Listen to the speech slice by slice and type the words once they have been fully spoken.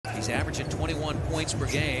He's averaging 21 points per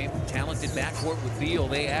game. Talented backcourt with Beal.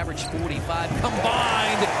 They average 45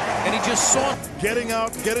 combined, and he just saw getting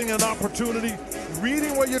out, getting an opportunity,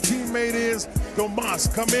 reading where your teammate is.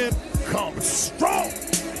 Domantas, come in, come strong.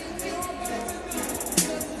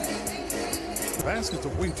 Baskets are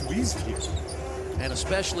way too easy here. And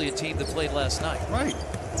especially a team that played last night. Right.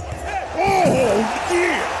 Oh,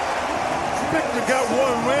 yeah! Victor got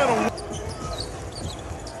one man on.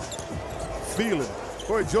 Feeling.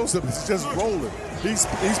 Corey Joseph is just rolling. He's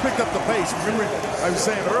picked up the pace. Remember, I was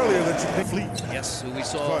saying earlier that you think Fleet. Yes, who we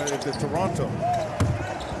saw at Toronto.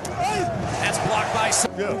 That's blocked by.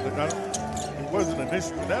 Yeah, it wasn't an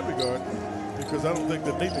issue in that regard because I don't think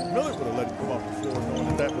that Nate McMillan would have let him come off the floor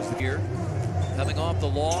knowing that was the year. Coming off the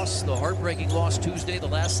loss, the heartbreaking loss Tuesday, the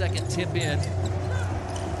last second tip in.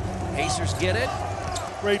 Pacers get it.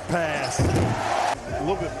 Great pass. A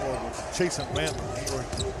little bit more of chasing man for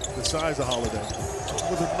the size of Holiday.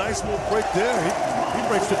 With a nice little break there, he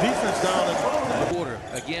breaks the defense down. The quarter.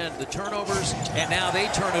 Again, the turnovers, and now they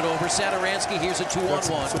turn it over. Saturansky, here's a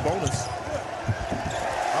 2-on-1. Sabonis.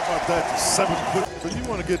 How about that? 7 foot. But you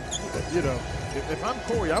want to get, you know, if I'm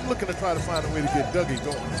Corey, I'm looking to try to find a way to get Dougie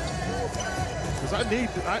going. Because I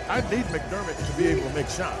need McDermott to be able to make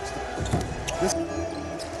shots.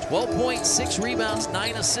 12 points, 6 rebounds,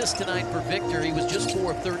 9 assists tonight for Victor. He was just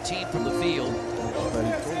 4 of 13 from the field. He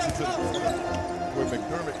throws it to the corner where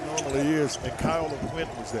McDermott normally is, and Kyle O'Quinn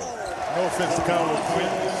was there. No offense to Kyle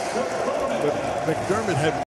O'Quinn, but McDermott had